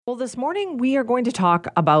Well, this morning we are going to talk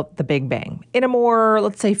about the Big Bang in a more,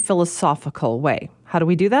 let's say, philosophical way. How do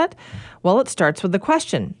we do that? Well, it starts with the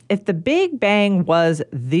question. If the Big Bang was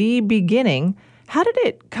the beginning, how did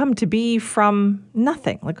it come to be from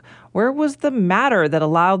nothing? Like, where was the matter that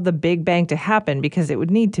allowed the Big Bang to happen? Because it would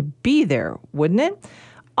need to be there, wouldn't it?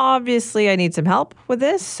 Obviously, I need some help with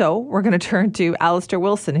this, so we're going to turn to Alistair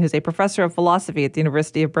Wilson, who's a professor of philosophy at the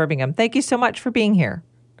University of Birmingham. Thank you so much for being here.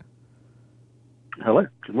 Hello,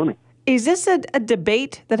 good morning. Is this a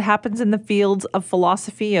debate that happens in the fields of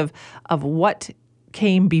philosophy of what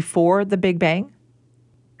came before the Big Bang?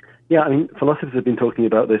 Yeah, I mean, philosophers have been talking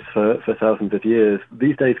about this for thousands of years.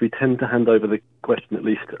 These days we tend to hand over the question, at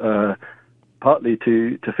least partly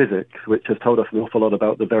to physics, which has told us an awful lot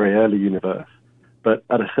about the very early universe. But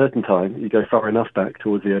at a certain time, you go far enough back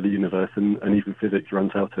towards the early universe, and even physics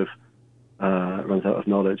runs out of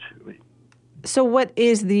knowledge. So what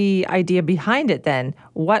is the idea behind it then?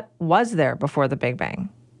 What was there before the Big Bang?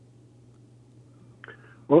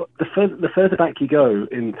 Well, the further back you go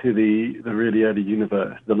into the really early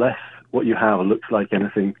universe, the less what you have looks like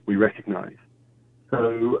anything we recognize.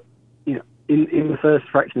 So, in the first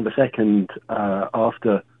fraction of a second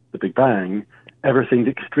after the Big Bang, everything's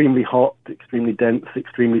extremely hot, extremely dense,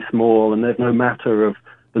 extremely small, and there's no matter of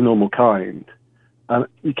the normal kind.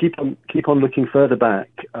 You keep on looking further back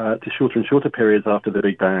to shorter and shorter periods after the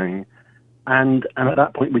Big Bang, and at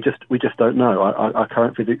that point we just don't know. Our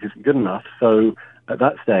current physics isn't good enough. So at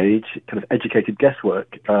that stage, kind of educated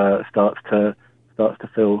guesswork starts to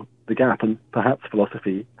fill the gap, and perhaps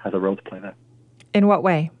philosophy has a role to play there. In what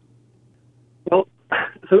way? Well,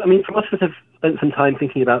 so I mean, philosophers have spent some time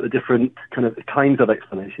thinking about the different kinds of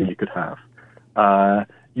explanation you could have.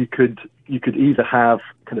 You could either have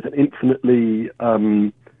kind of an infinitely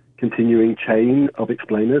continuing chain of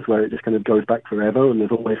explainers where it just kind of goes back forever and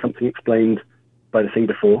there's always something explained by the thing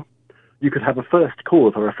before. You could have a first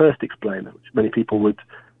cause or a first explainer, which many people would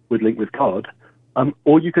link with God.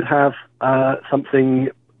 Or you could have something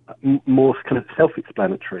more kind of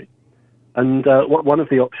self-explanatory. And one of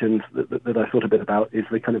the options that I thought a bit about is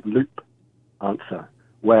the kind of loop answer,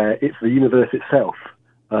 where it's the universe itself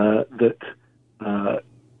that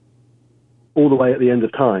all the way at the end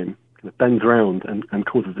of time kind of bends around and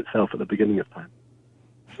causes itself at the beginning of time.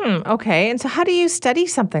 Okay. And so how do you study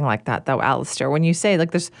something like that, though, Alistair, when you say,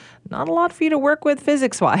 there's not a lot for you to work with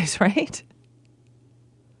physics-wise, right?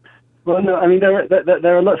 Well, no, I mean,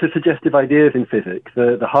 there are lots of suggestive ideas in physics.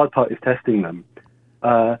 The hard part is testing them.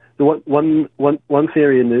 The one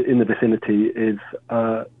theory in the vicinity is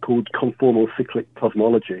called conformal cyclic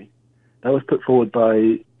cosmology. That was put forward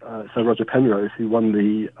by Sir Roger Penrose, who won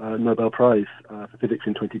the Nobel Prize for Physics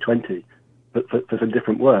in 2020 for some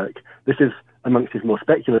different work. This is amongst his more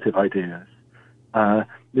speculative ideas.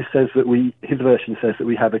 This says that his version says that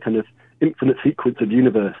we have a kind of infinite sequence of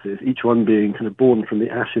universes, each one being kind of born from the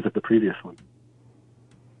ashes of the previous one.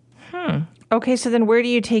 Okay, so then where do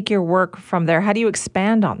you take your work from there? How do you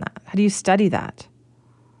expand on that? How do you study that?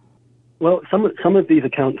 Well, some of these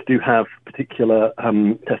accounts do have particular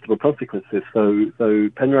testable consequences. So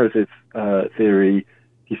Penrose's theory,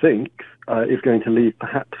 he thinks, is going to leave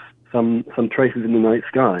perhaps some traces in the night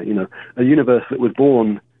sky. A universe that was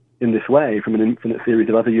born in this way from an infinite series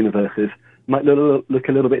of other universes might look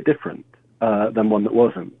a little bit different than one that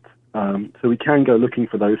wasn't. So we can go looking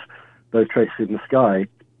for those traces in the sky.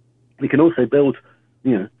 We can also build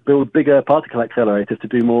bigger particle accelerators to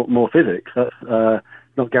do more physics. That's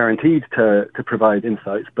not guaranteed to provide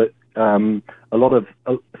insights, but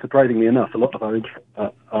surprisingly enough, a lot of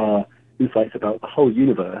our insights about the whole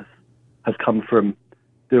universe has come from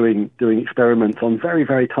doing experiments on very,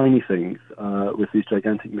 very tiny things with these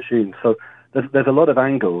gigantic machines. So there's a lot of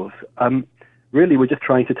angles. Really, we're just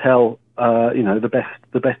trying to tell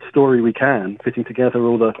the best story we can, fitting together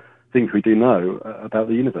all the things we do know about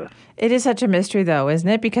the universe. It is such a mystery, though, isn't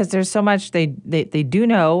it? Because there's so much they do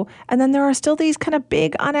know, and then there are still these kind of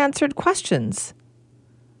big unanswered questions.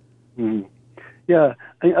 Yeah,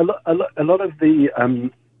 a lot of the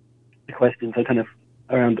questions are kind of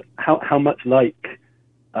around how much like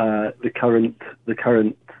the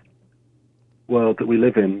current world that we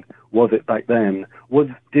live in was it back then?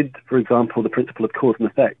 Did, for example, the principle of cause and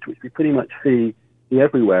effect, which we pretty much see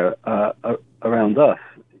everywhere around us,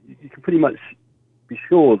 you can pretty much be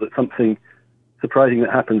sure that something surprising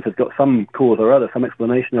that happens has got some cause or other, some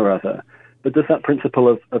explanation or other. But does that principle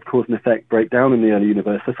of cause and effect break down in the early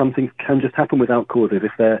universe? So some things can just happen without causes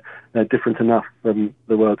if they're different enough from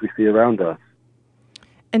the world we see around us.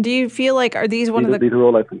 And do you feel like, are these These are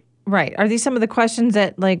all open. Right. Are these some of the questions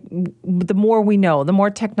that, like, the more we know, the more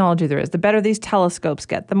technology there is, the better these telescopes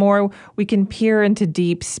get, the more we can peer into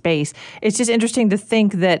deep space? It's just interesting to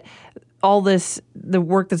think that all this, the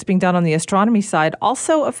work that's being done on the astronomy side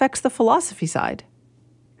also affects the philosophy side.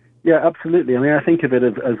 Yeah, absolutely. I mean, I think of it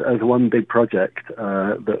as one big project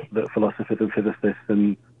that philosophers and physicists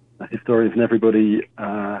and historians and everybody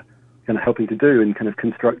kind of helping to do and kind of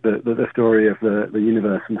construct the story of the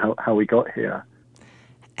universe and how we got here.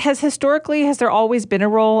 Has there always been a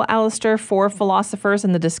role, Alistair, for philosophers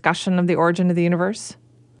in the discussion of the origin of the universe?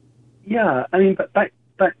 Yeah, I mean, but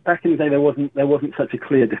back in the day, there wasn't such a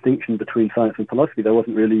clear distinction between science and philosophy. There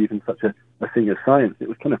wasn't really even such a thing as science. It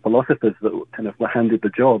was kind of philosophers that kind of were handed the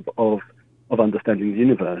job of understanding the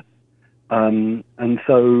universe. And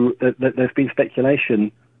so there's been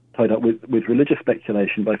speculation tied up with religious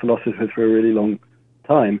speculation by philosophers for a really long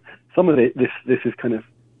time. Some of it, this is kind of,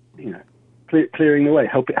 clearing the way,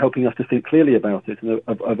 helping us to think clearly about it and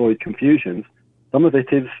avoid confusions. Some of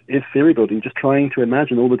it is theory building, just trying to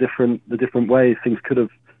imagine all the different ways things could have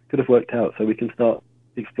worked out, so we can start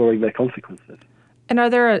exploring their consequences. And are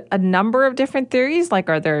there a number of different theories? Like,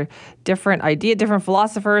 are there different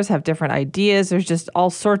philosophers have different ideas? There's just all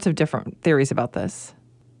sorts of different theories about this.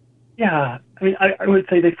 Yeah, I mean, I would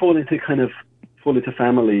say they fall into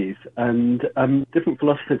families, and different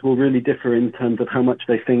philosophers will really differ in terms of how much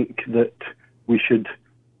they think that we should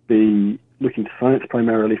be looking to science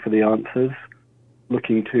primarily for the answers,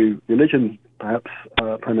 looking to religion perhaps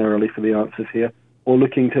primarily for the answers here, or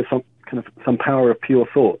looking to some power of pure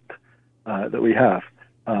thought that we have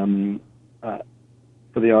for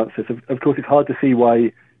the answers. Of course, it's hard to see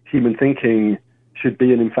why human thinking should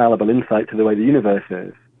be an infallible insight to the way the universe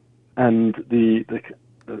is, and the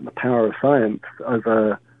power of science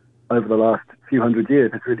over the last few hundred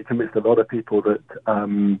years has really convinced a lot of people that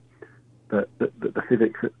the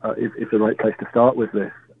physics is the right place to start with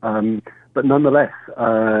this. But nonetheless,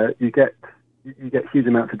 you get huge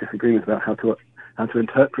amounts of disagreements about how to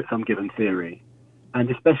interpret some given theory, and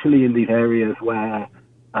especially in these areas where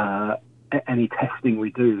any testing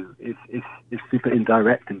we do is super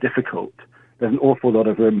indirect and difficult. There's an awful lot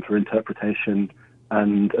of room for interpretation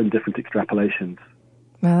and different extrapolations.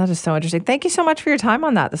 Well, that is so interesting. Thank you so much for your time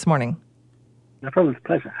on that this morning. No problem. It's a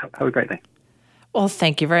pleasure. Have a great day. Well,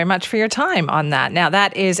 thank you very much for your time on that. Now,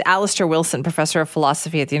 that is Alistair Wilson, Professor of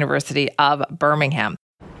Philosophy at the University of Birmingham.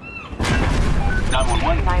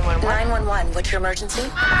 911. 911. What's your emergency?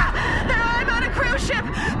 I'm on a cruise ship.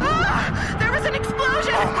 There was an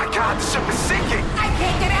explosion. Oh, my God. The ship is sinking. I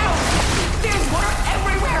can't get out. There's water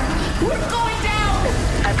everywhere. We're going down.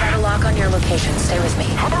 I've got a lock on your location. Stay with me.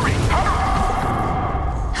 Hurry.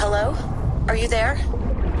 Hello? Are you there?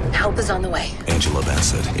 Help is on the way. Angela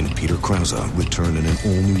Bassett and Peter Krause return in an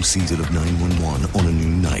all-new season of 911 on a new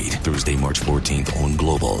night. Thursday, March 14th on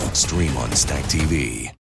Global. Stream on Stack TV.